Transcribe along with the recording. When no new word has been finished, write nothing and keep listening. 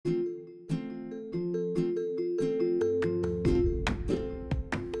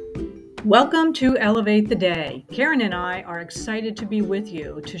Welcome to Elevate the Day. Karen and I are excited to be with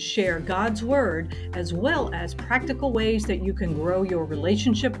you to share God's Word as well as practical ways that you can grow your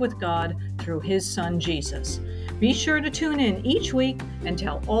relationship with God through His Son Jesus. Be sure to tune in each week and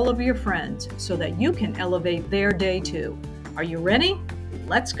tell all of your friends so that you can elevate their day too. Are you ready?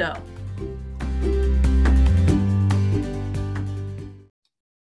 Let's go.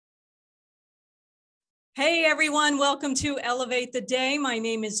 Hey everyone, welcome to Elevate the Day. My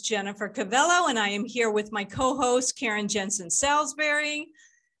name is Jennifer Cavello and I am here with my co-host Karen Jensen Salisbury.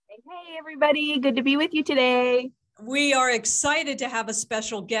 Hey everybody, good to be with you today. We are excited to have a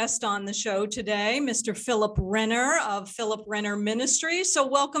special guest on the show today, Mr. Philip Renner of Philip Renner Ministries. So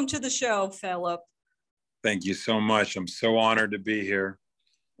welcome to the show, Philip. Thank you so much. I'm so honored to be here.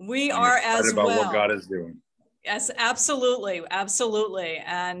 I'm are as well. About what God is doing. Yes, absolutely. Absolutely.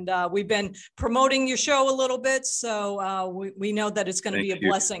 And we've been promoting your show a little bit. So we know that it's going to be a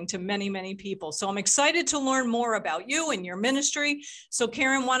blessing to many, many people. So I'm excited to learn more about you and your ministry. So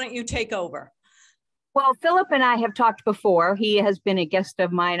Karen, why don't you take over? Well, Philip and I have talked before. He has been a guest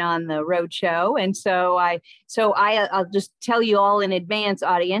of mine on the road show. And I'll just tell you all in advance,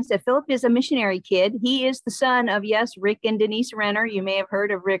 audience, that Philip is a missionary kid. He is the son of, yes, Rick and Denise Renner. You may have heard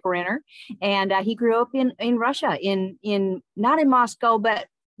of Rick Renner. And he grew up in Russia, not in Moscow, but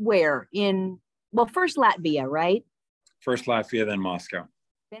where? First Latvia, right? First Latvia, then Moscow.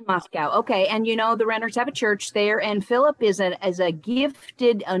 In Moscow. Okay. And the Renners have a church there. And Philip is a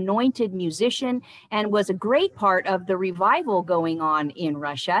gifted, anointed musician and was a great part of the revival going on in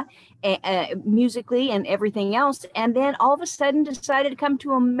Russia, musically and everything else. And then all of a sudden decided to come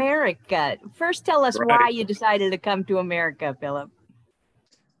to America. First, tell us why you decided to come to America, Philip.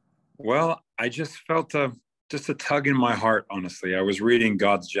 Well, I just felt a tug in my heart, honestly. I was reading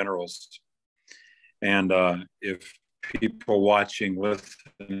God's Generals. And if people watching,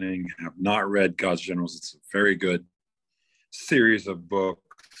 listening, have not read God's Generals, it's a very good series of books.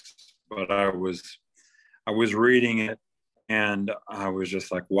 But I was reading it and I was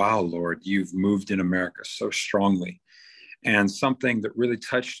just like, wow, Lord, you've moved in America so strongly. And something that really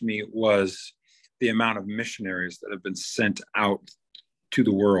touched me was the amount of missionaries that have been sent out to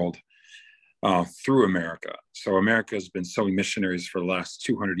the world through America. So America has been sowing missionaries for the last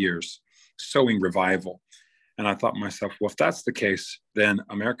 200 years, sowing revival. And I thought to myself, well, if that's the case, then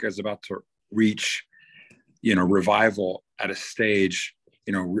America is about to reach, revival at a stage,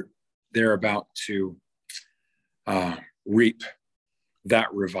 they're about to reap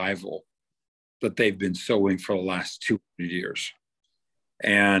that revival that they've been sowing for the last 200 years.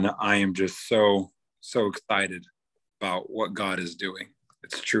 And I am just so excited about what God is doing.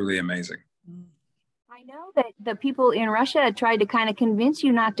 It's truly amazing. I know that the people in Russia tried to kind of convince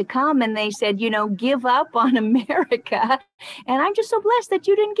you not to come, and they said, give up on America. And I'm just so blessed that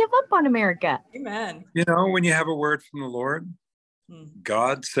you didn't give up on America. Amen. When you have a word from the Lord,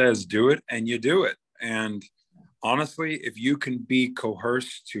 God says, do it, and you do it. And honestly, if you can be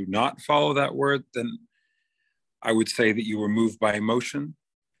coerced to not follow that word, then I would say that you were moved by emotion.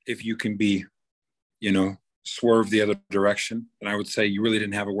 If you can be, swerve the other direction, and I would say you really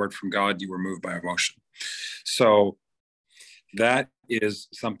didn't have a word from God, you were moved by emotion. So that is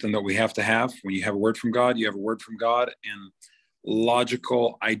something that we have to have. When you have a word from God, you have a word from God, and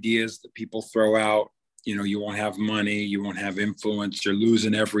logical ideas that people throw out, you won't have money, you won't have influence, you're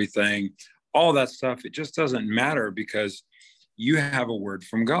losing everything, all that stuff, it just doesn't matter because you have a word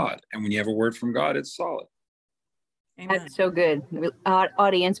from God. And when you have a word from God, it's solid. Amen. That's so good.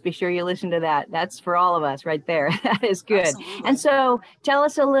 Audience, be sure you listen to that. That's for all of us right there. That is good. Absolutely. And so tell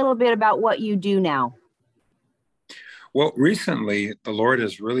us a little bit about what you do now. Well, recently, the Lord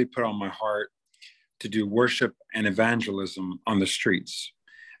has really put on my heart to do worship and evangelism on the streets.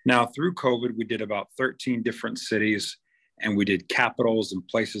 Now, through COVID, we did about 13 different cities, and we did capitals and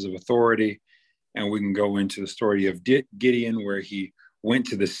places of authority. And we can go into the story of Gideon, where he went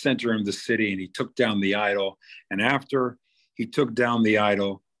to the center of the city and he took down the idol. And after he took down the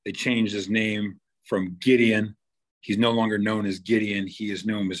idol, they changed his name from Gideon. He's no longer known as Gideon. He is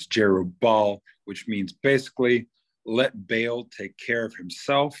known as Jerubbaal, which means basically let Baal take care of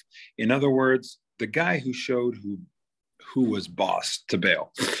himself. In other words, the guy who showed who was boss to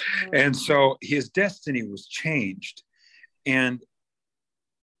Baal. And so his destiny was changed. And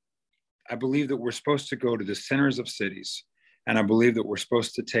I believe that we're supposed to go to the centers of cities. And I believe that we're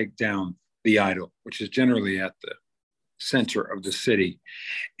supposed to take down the idol, which is generally at the center of the city.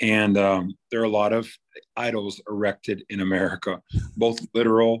 And there are a lot of idols erected in America, both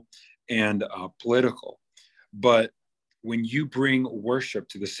literal and political. But when you bring worship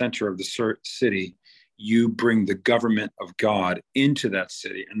to the center of the city, you bring the government of God into that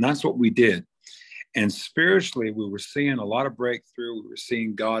city. And that's what we did. And spiritually, we were seeing a lot of breakthrough. We were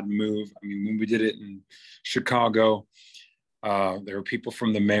seeing God move. I mean, when we did it in Chicago, there were people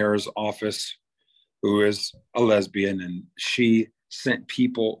from the mayor's office who is a lesbian, and she sent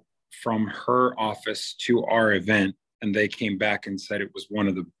people from her office to our event, and they came back and said it was one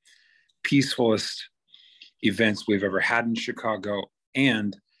of the peacefulest events we've ever had in Chicago,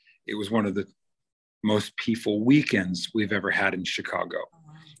 and it was one of the most peaceful weekends we've ever had in Chicago,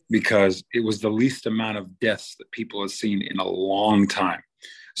 because it was the least amount of deaths that people have seen in a long time.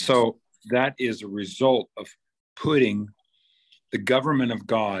 So that is a result of putting the government of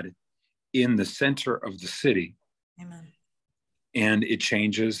God in the center of the city. Amen. And it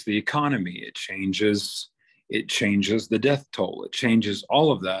changes the economy. It changes the death toll. It changes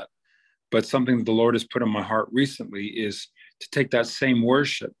all of that. But something that the Lord has put in my heart recently is to take that same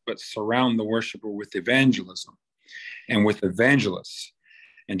worship, but surround the worshiper with evangelism and with evangelists.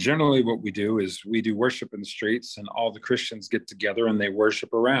 And generally what we do is we do worship in the streets, and all the Christians get together and they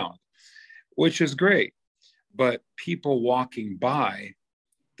worship around, which is great. But people walking by,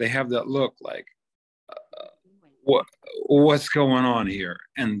 they have that look like, what's going on here?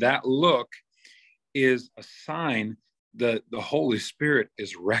 And that look is a sign that the Holy Spirit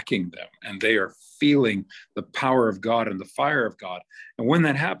is wrecking them, and they are feeling the power of God and the fire of God. And when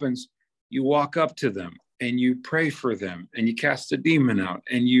that happens, you walk up to them and you pray for them, and you cast a demon out,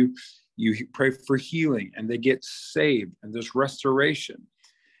 and you pray for healing, and they get saved, and there's restoration.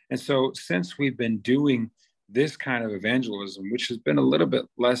 And so since we've been doing this kind of evangelism, which has been a little bit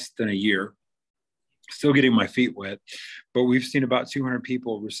less than a year, still getting my feet wet, but we've seen about 200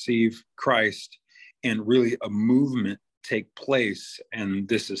 people receive Christ, and really a movement take place. And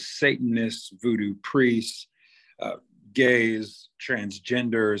this is Satanists, voodoo priests, gays,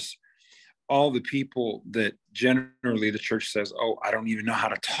 transgenders, all the people that generally the church says, oh, I don't even know how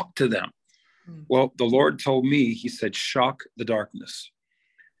to talk to them. Well, the Lord told me, he said, shock the darkness,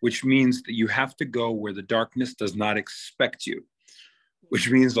 which means that you have to go where the darkness does not expect you, which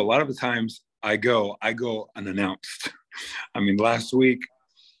means a lot of the times I go unannounced. I mean, last week,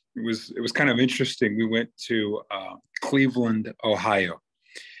 it was kind of interesting. We went to Cleveland, Ohio,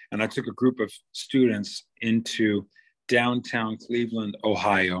 and I took a group of students into downtown Cleveland,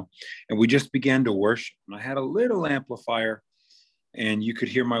 Ohio, and we just began to worship. And I had a little amplifier, and you could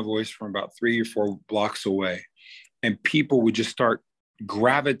hear my voice from about 3 or 4 blocks away, and people would just start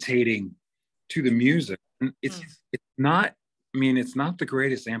gravitating to the music. And it's not the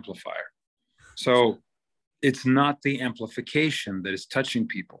greatest amplifier. So it's not the amplification that is touching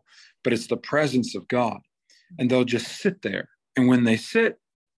people, but it's the presence of God. And they'll just sit there. And when they sit,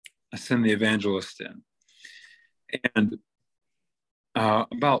 I send the evangelist in. And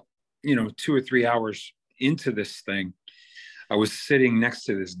about 2 or 3 hours into this thing, I was sitting next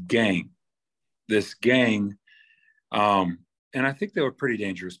to this gang, and I think they were pretty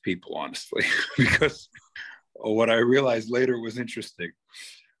dangerous people, honestly, because what I realized later was interesting.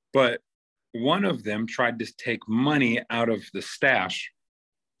 But one of them tried to take money out of the stash.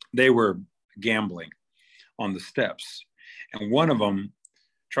 They were gambling on the steps. And one of them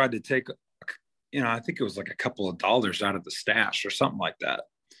tried to take, I think it was like a couple of dollars out of the stash or something like that.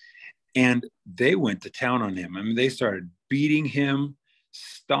 And they went to town on him. I mean, they started beating him,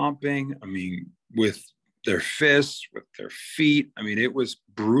 stomping, with their fists, with their feet. I mean, it was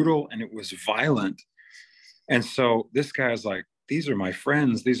brutal and it was violent. And so this guy's like, these are my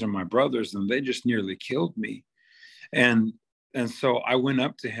friends, these are my brothers, and they just nearly killed me. And so I went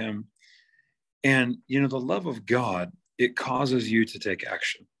up to him, and the love of God, it causes you to take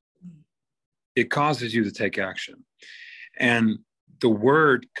action. It causes you to take action. And the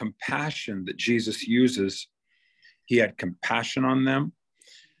word compassion that Jesus uses, he had compassion on them,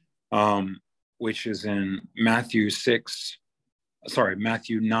 which is in Matthew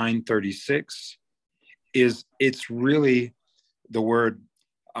 9:36, it's really the word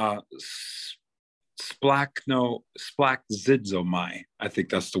splakzizomai, I think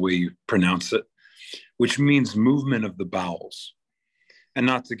that's the way you pronounce it, which means movement of the bowels. And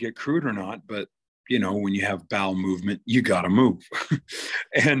not to get crude or not, but when you have bowel movement, you got to move.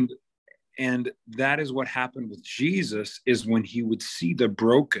 and that is what happened with Jesus, is when he would see the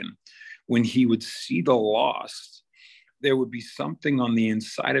broken, when he would see the lost, there would be something on the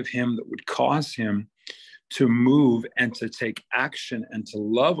inside of him that would cause him to move and to take action and to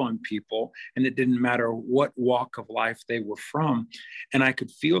love on people. And it didn't matter what walk of life they were from. And I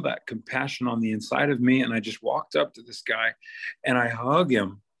could feel that compassion on the inside of me. And I just walked up to this guy and I hug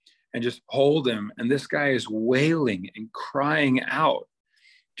him and just hold him. And this guy is wailing and crying out,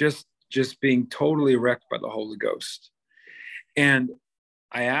 just just being totally wrecked by the Holy Ghost. And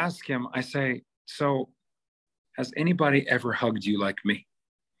I asked him, I say, so has anybody ever hugged you like me?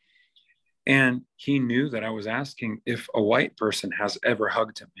 And he knew that I was asking if a white person has ever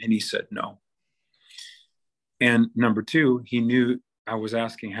hugged him. And he said, no. And number two, he knew I was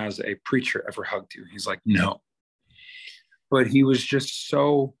asking, has a preacher ever hugged you? He's like, no. But he was just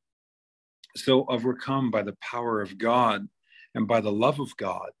so overcome by the power of God and by the love of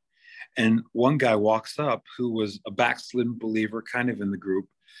God. And one guy walks up who was a backslidden believer kind of in the group.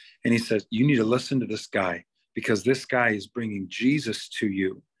 And he says, you need to listen to this guy, because this guy is bringing Jesus to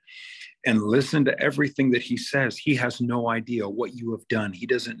you. And listen to everything that he says. He has no idea what you have done. He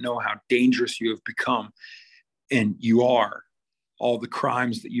doesn't know how dangerous you have become. And you are. All the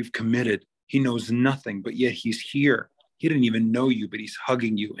crimes that you've committed. He knows nothing, but yet he's here. He didn't even know you, but he's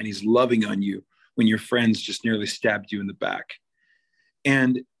hugging you and he's loving on you when your friends just nearly stabbed you in the back.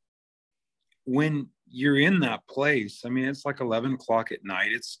 And when you're in that place, I mean, it's like 11 o'clock at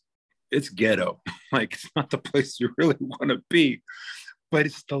night. It's ghetto. Like, it's not the place you really want to be. But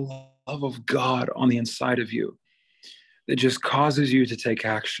it's the love of God on the inside of you that just causes you to take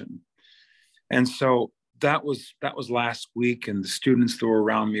action. And so that was last week, and the students that were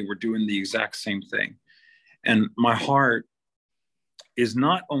around me were doing the exact same thing. And my heart is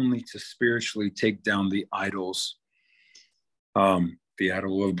not only to spiritually take down the idols, the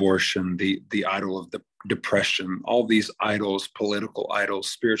idol of abortion, the idol of the depression, all these idols, political idols,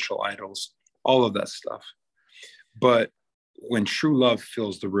 spiritual idols, all of that stuff. But when true love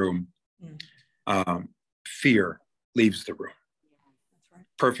fills the room, fear leaves the room. That's right.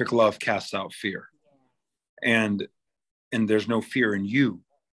 Perfect love casts out fear. And there's no fear in you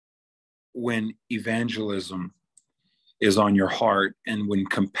when evangelism is on your heart, and when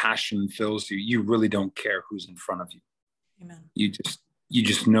compassion fills you. You really don't care who's in front of you. Amen. You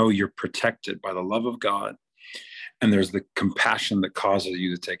just know you're protected by the love of God, and there's the compassion that causes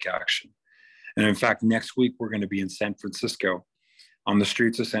you to take action. And in fact, next week, we're going to be in San Francisco, on the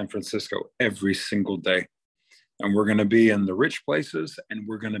streets of San Francisco, every single day. And we're going to be in the rich places, and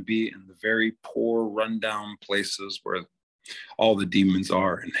we're going to be in the very poor, rundown places where all the demons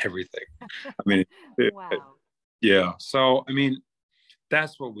are and everything. I mean, wow. Yeah. So, I mean,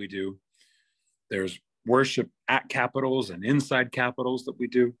 that's what we do. There's worship at capitals and inside capitals that we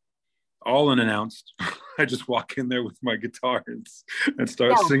do, all unannounced. I just walk in there with my guitar and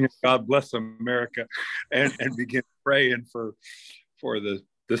start singing God Bless America and begin praying for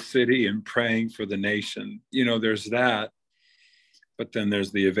the city and praying for the nation. You know, there's that, but then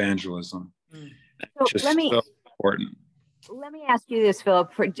there's the evangelism. So important. Let me ask you this,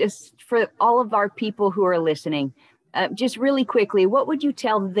 Philip, for all of our people who are listening, just really quickly, what would you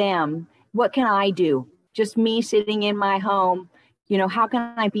tell them? What can I do? Just me sitting in my home, you know, how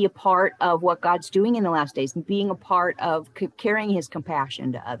can I be a part of what God's doing in the last days and being a part of carrying his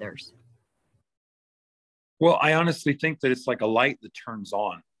compassion to others? Well, I honestly think that it's like a light that turns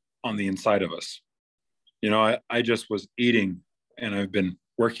on the inside of us. You know, I just was eating, and I've been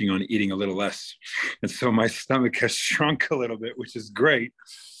working on eating a little less. And so my stomach has shrunk a little bit, which is great.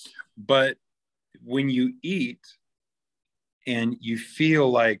 But when you eat and you feel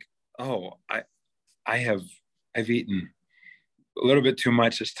like, oh, I've eaten a little bit too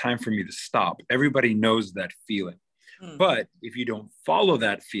much, it's time for me to stop. Everybody knows that feeling. But if you don't follow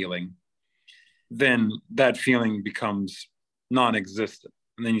that feeling, then that feeling becomes non-existent,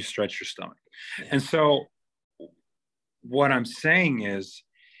 and then you stretch your stomach. Yeah. And so what I'm saying is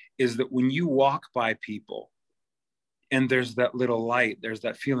that when you walk by people and there's that little light, there's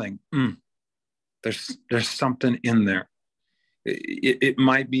that feeling, there's something in there. It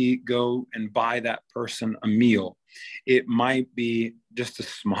might be go and buy that person a meal. It might be just to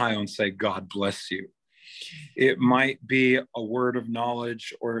smile and say, God bless you. It might be a word of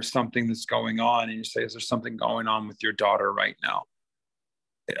knowledge or something that's going on, and you say, is there something going on with your daughter right now?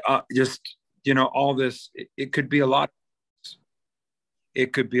 Just, you know, all this, it could be a lot.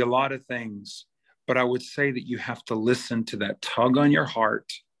 It could be a lot of things, but I would say that you have to listen to that tug on your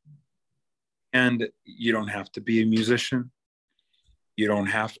heart. And you don't have to be a musician. You don't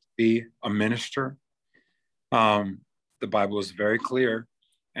have to be a minister. The Bible is very clear,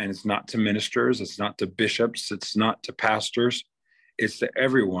 and it's not to ministers, it's not to bishops, it's not to pastors, it's to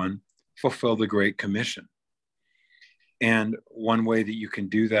everyone. Fulfill the Great Commission. And one way that you can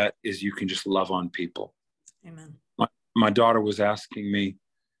do that is you can just love on people. Amen. My daughter was asking me,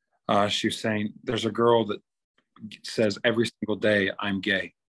 she was saying, there's a girl that says every single day, I'm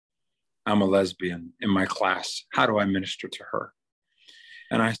gay. I'm a lesbian in my class. How do I minister to her?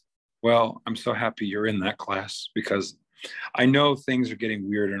 And I said, well, I'm so happy you're in that class, because I know things are getting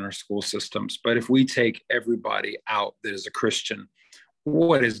weird in our school systems, but if we take everybody out that is a Christian,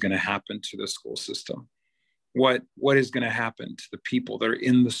 what is going to happen to the school system? What is going to happen to the people that are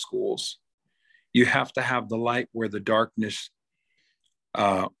in the schools? You have to have the light where the darkness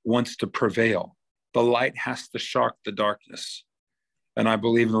wants to prevail. The light has to shock the darkness. And I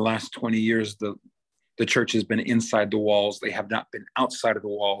believe in the last 20 years, the church has been inside the walls. They have not been outside of the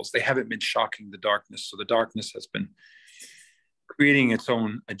walls. They haven't been shocking the darkness. So the darkness has been creating its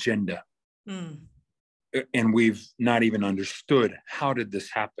own agenda. And we've not even understood, how did this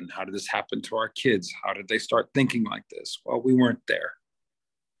happen? How did this happen to our kids? How did they start thinking like this? Well, we weren't there.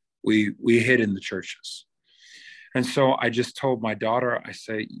 We hid in the churches. And so I just told my daughter, I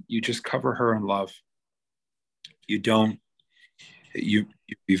say, you just cover her in love. You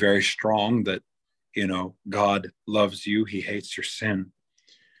be very strong that, God loves you. He hates your sin.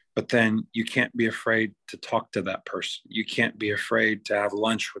 But then you can't be afraid to talk to that person. You can't be afraid to have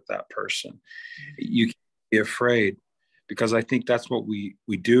lunch with that person. You can't be afraid, because I think that's what we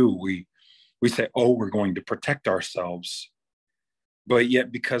do. We say, oh, we're going to protect ourselves. But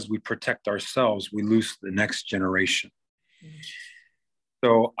yet, because we protect ourselves, we lose the next generation.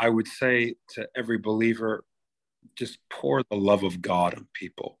 So I would say to every believer, just pour the love of God on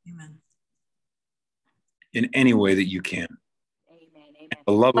people. Amen. In any way that you can. Amen.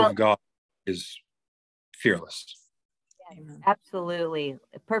 The love of God is fearless. Yes, absolutely.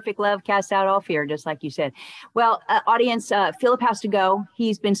 Perfect love casts out all fear, just like you said. Well, audience, Philip has to go.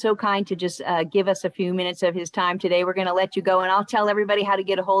 He's been so kind to just give us a few minutes of his time today. We're going to let you go, and I'll tell everybody how to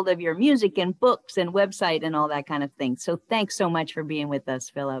get a hold of your music and books and website and all that kind of thing. So thanks so much for being with us,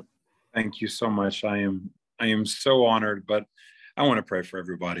 Philip. Thank you so much. I am so honored, but I want to pray for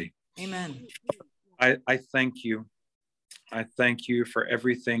everybody. Amen. I thank you. I thank you for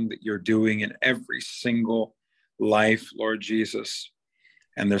everything that you're doing in every single life, Lord Jesus.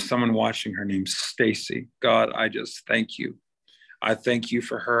 And there's someone watching, her name's Stacy. God, I just thank you. I thank you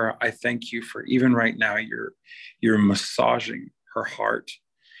for her. I thank you for even right now, you're massaging her heart.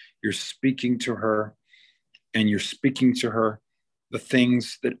 You're speaking to her, and you're speaking to her the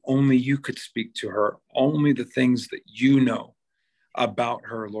things that only you could speak to her, only the things that you know about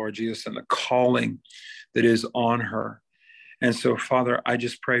her, Lord Jesus, and the calling that is on her. And so, Father, I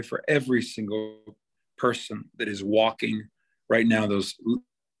just pray for every single person that is walking right now, those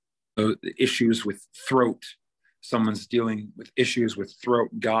issues with throat. Someone's dealing with issues with throat.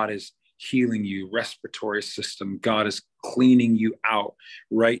 God is healing you, respiratory system. God is cleaning you out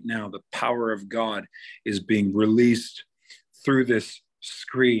right now. The power of God is being released through this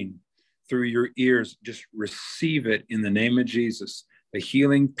screen, through your ears. Just receive it in the name of Jesus, the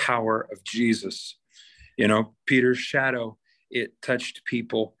healing power of Jesus. Peter's shadow, it touched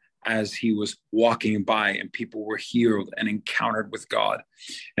people as he was walking by, and people were healed and encountered with God.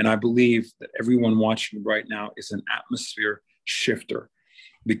 And I believe that everyone watching right now is an atmosphere shifter,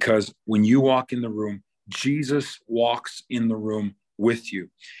 because when you walk in the room, Jesus walks in the room with you.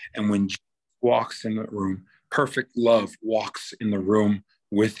 And when Jesus walks in the room, perfect love walks in the room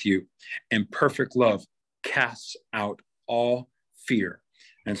with you. And perfect love casts out all fear.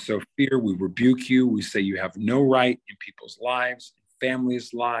 And so fear, we rebuke you. We say you have no right in people's lives,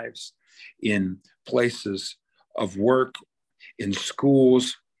 families' lives, in places of work, in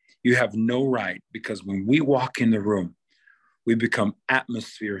schools. You have no right, because when we walk in the room, we become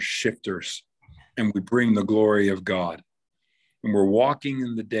atmosphere shifters, and we bring the glory of God. And we're walking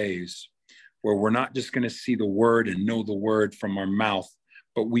in the days where we're not just going to see the word and know the word from our mouth,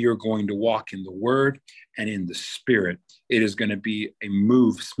 but we are going to walk in the word and in the spirit. It is going to be a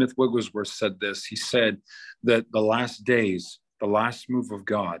move. Smith Wigglesworth said this. He said that the last days, the last move of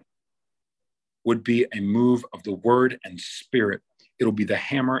God would be a move of the word and spirit. It'll be the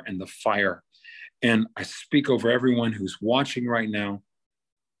hammer and the fire. And I speak over everyone who's watching right now,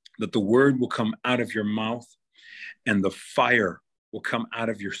 that the word will come out of your mouth and the fire will come out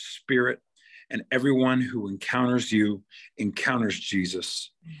of your spirit. And everyone who encounters you encounters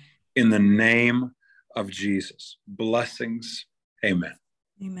Jesus. In the name of Jesus. Blessings. Amen.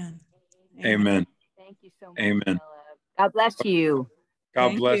 Amen. Amen. Thank you so much. Amen. Philip. God bless you.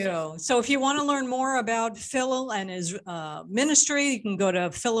 God bless you. So if you want to learn more about Phil and his ministry, you can go to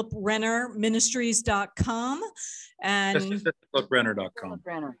philiprennerministries.com and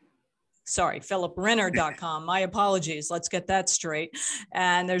philiprenner.com. Sorry, philiprenner.com. My apologies. Let's get that straight.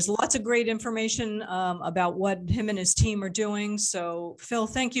 And there's lots of great information about what him and his team are doing. So Phil,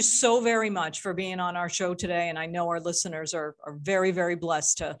 thank you so very much for being on our show today. And I know our listeners are very, very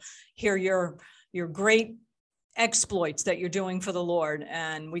blessed to hear your great exploits that you're doing for the Lord.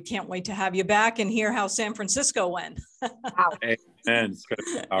 And we can't wait to have you back and hear how San Francisco went. Wow. Amen.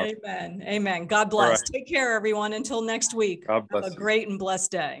 Amen. Amen. God bless. Right. Take care, everyone. Until next week. God bless Have a you. great and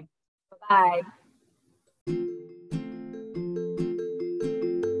blessed day. Bye.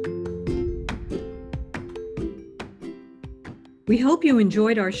 We hope you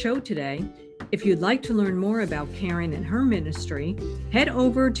enjoyed our show today. If you'd like to learn more about Karen and her ministry, head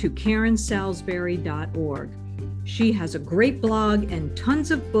over to KarenSalisbury.org. She has a great blog and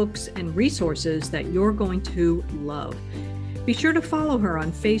tons of books and resources that you're going to love. Be sure to follow her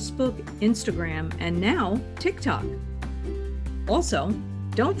on Facebook, Instagram, and now TikTok. Also,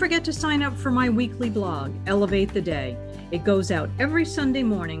 don't forget to sign up for my weekly blog, Elevate the Day. It goes out every Sunday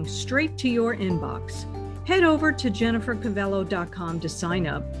morning straight to your inbox. Head over to jennifercavello.com to sign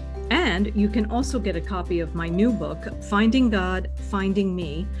up. And you can also get a copy of my new book, Finding God, Finding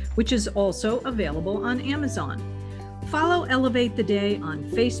Me, which is also available on Amazon. Follow Elevate the Day on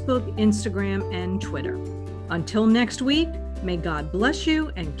Facebook, Instagram, and Twitter. Until next week, may God bless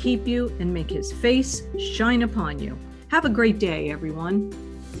you and keep you and make his face shine upon you. Have a great day, everyone.